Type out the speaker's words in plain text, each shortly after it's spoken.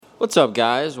What's up,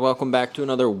 guys? Welcome back to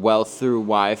another Wealth Through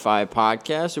Wi-Fi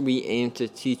podcast. We aim to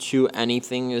teach you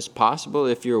anything is possible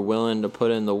if you're willing to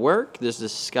put in the work. This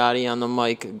is Scotty on the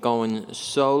mic going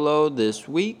solo this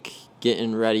week,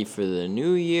 getting ready for the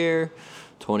new year.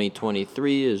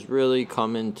 2023 is really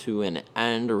coming to an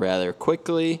end rather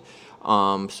quickly.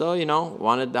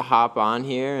 Wanted to hop on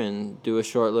here and do a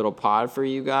short little pod for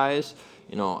you guys.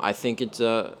 I think it's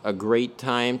a great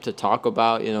time to talk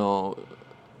about,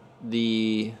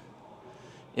 the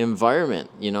environment,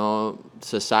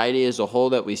 society as a whole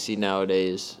that we see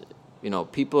nowadays.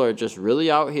 People are just really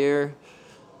out here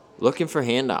looking for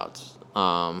handouts.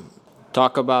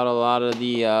 Talk about a lot of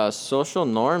the social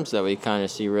norms that we kind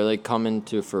of see really coming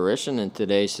to fruition in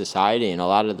today's society, and a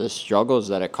lot of the struggles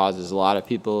that it causes a lot of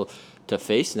people to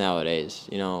face nowadays.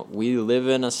 We live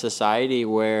in a society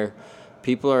where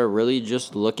people are really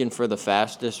just looking for the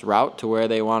fastest route to where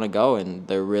they want to go, and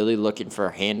they're really looking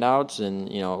for handouts. And,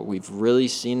 we've really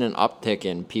seen an uptick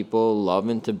in people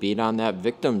loving to beat on that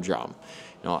victim drum.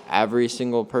 Every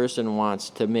single person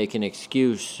wants to make an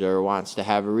excuse or wants to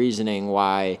have a reasoning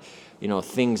why,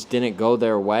 things didn't go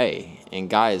their way. And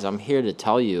guys, I'm here to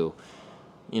tell you,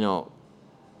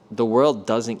 the world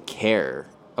doesn't care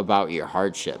about your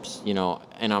hardships,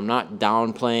 and I'm not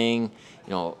downplaying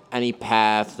any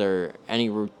path or any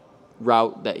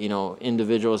route that,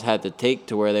 individuals had to take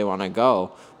to where they want to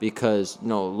go, because,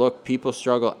 look, people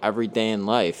struggle every day in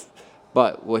life.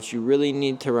 But what you really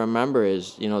need to remember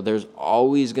is, there's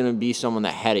always going to be someone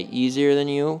that had it easier than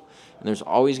you, and there's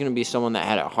always going to be someone that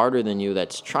had it harder than you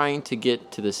that's trying to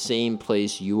get to the same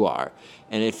place you are.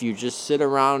 And if you just sit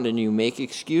around and you make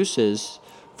excuses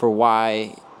for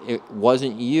why it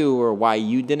wasn't you or why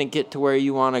you didn't get to where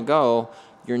you want to go,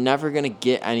 you're never going to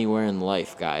get anywhere in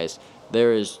life, guys.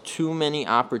 There is too many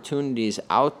opportunities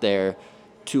out there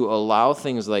to allow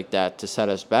things like that to set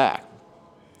us back.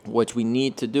 What we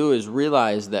need to do is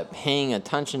realize that paying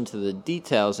attention to the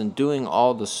details and doing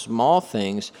all the small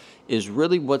things is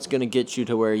really what's going to get you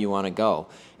to where you want to go.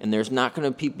 And there's not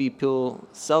going to be people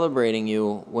celebrating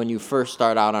you when you first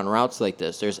start out on routes like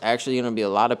this. There's actually going to be a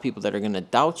lot of people that are going to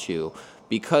doubt you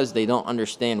because they don't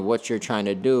understand what you're trying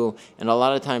to do. And a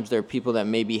lot of times there are people that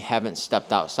maybe haven't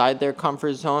stepped outside their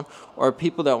comfort zone, or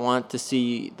people that want to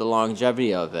see the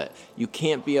longevity of it. You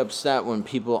can't be upset when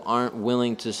people aren't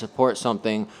willing to support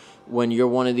something when you're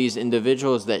one of these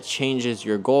individuals that changes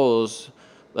your goals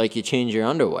like you change your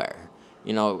underwear.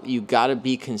 You got to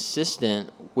be consistent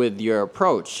with your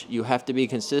approach. You have to be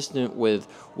consistent with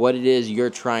what it is you're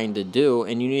trying to do,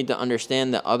 and you need to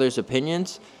understand that others'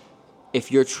 opinions, if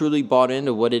you're truly bought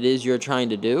into what it is you're trying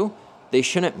to do, they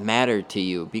shouldn't matter to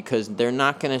you, because they're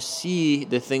not going to see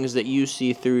the things that you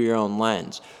see through your own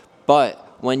lens.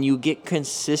 But when you get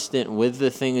consistent with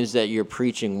the things that you're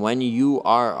preaching, when you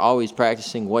are always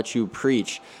practicing what you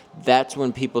preach, that's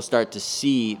when people start to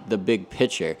see the big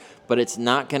picture. But it's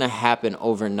not going to happen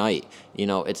overnight.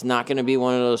 It's not going to be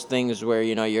one of those things where,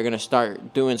 you're going to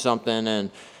start doing something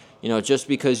and, just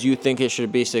because you think it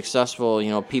should be successful,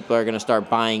 people are going to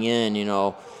start buying in,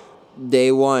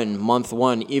 day one, month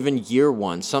one, even year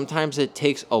one. Sometimes it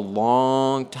takes a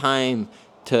long time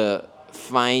to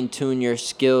fine-tune your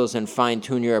skills and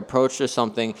fine-tune your approach to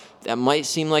something that might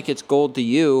seem like it's gold to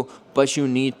you, but you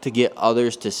need to get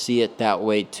others to see it that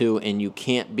way too, and you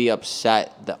can't be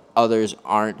upset that others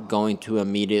aren't going to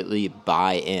immediately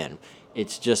buy in.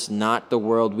 It's just not the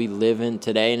world we live in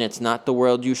today, and it's not the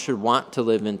world you should want to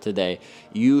live in today.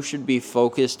 You should be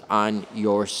focused on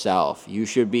yourself. You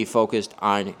should be focused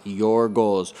on your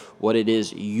goals, what it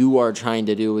is you are trying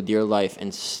to do with your life,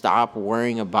 and stop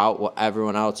worrying about what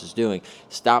everyone else is doing.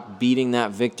 Stop beating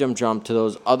that victim drum to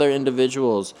those other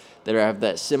individuals that have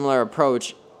that similar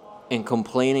approach and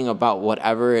complaining about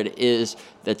whatever it is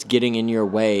that's getting in your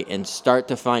way, and start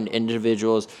to find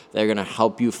individuals that are going to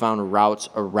help you find routes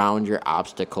around your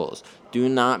obstacles. Do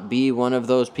not be one of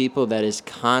those people that is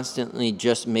constantly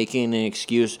just making an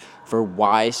excuse for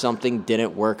why something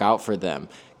didn't work out for them.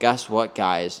 Guess what,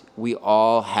 guys? We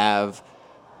all have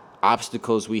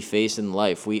obstacles we face in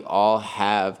life. We all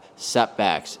have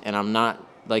setbacks, and I'm not,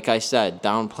 like I said,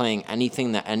 downplaying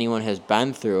anything that anyone has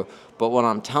been through. But what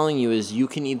I'm telling you is you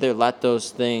can either let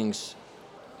those things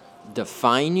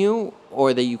define you,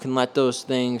 or that you can let those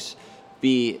things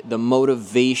be the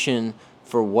motivation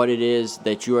for what it is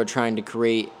that you are trying to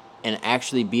create, and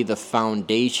actually be the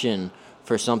foundation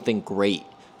for something great.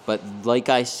 But like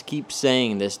I keep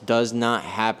saying, this does not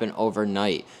happen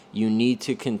overnight. You need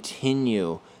to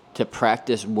continue to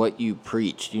practice what you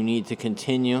preach. You need to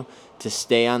continue to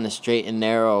stay on the straight and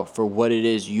narrow for what it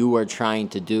is you are trying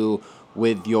to do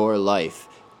with your life.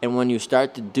 And when you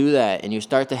start to do that and you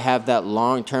start to have that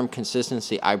long-term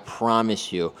consistency, I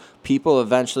promise you, people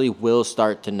eventually will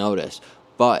start to notice.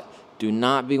 But do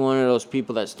not be one of those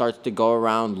people that starts to go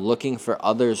around looking for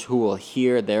others who will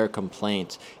hear their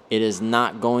complaints. It is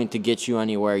not going to get you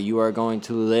anywhere. You are going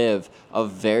to live a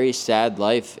very sad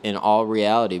life in all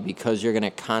reality because you're going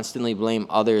to constantly blame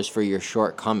others for your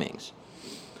shortcomings.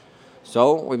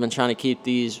 So we've been trying to keep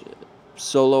these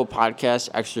solo podcasts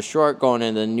extra short going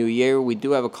into the new year. We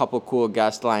do have a couple cool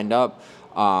guests lined up.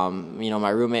 My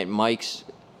roommate Mike's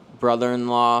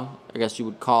brother-in-law, I guess you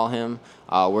would call him,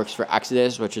 works for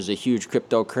Exodus, which is a huge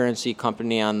cryptocurrency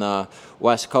company on the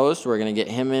West Coast. We're going to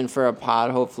get him in for a pod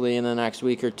hopefully in the next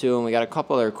week or two, and we got a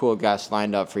couple other cool guests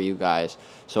lined up for you guys.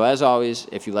 So as always,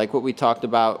 if you like what we talked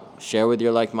about, share with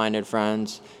your like-minded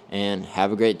friends, and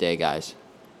have a great day, guys.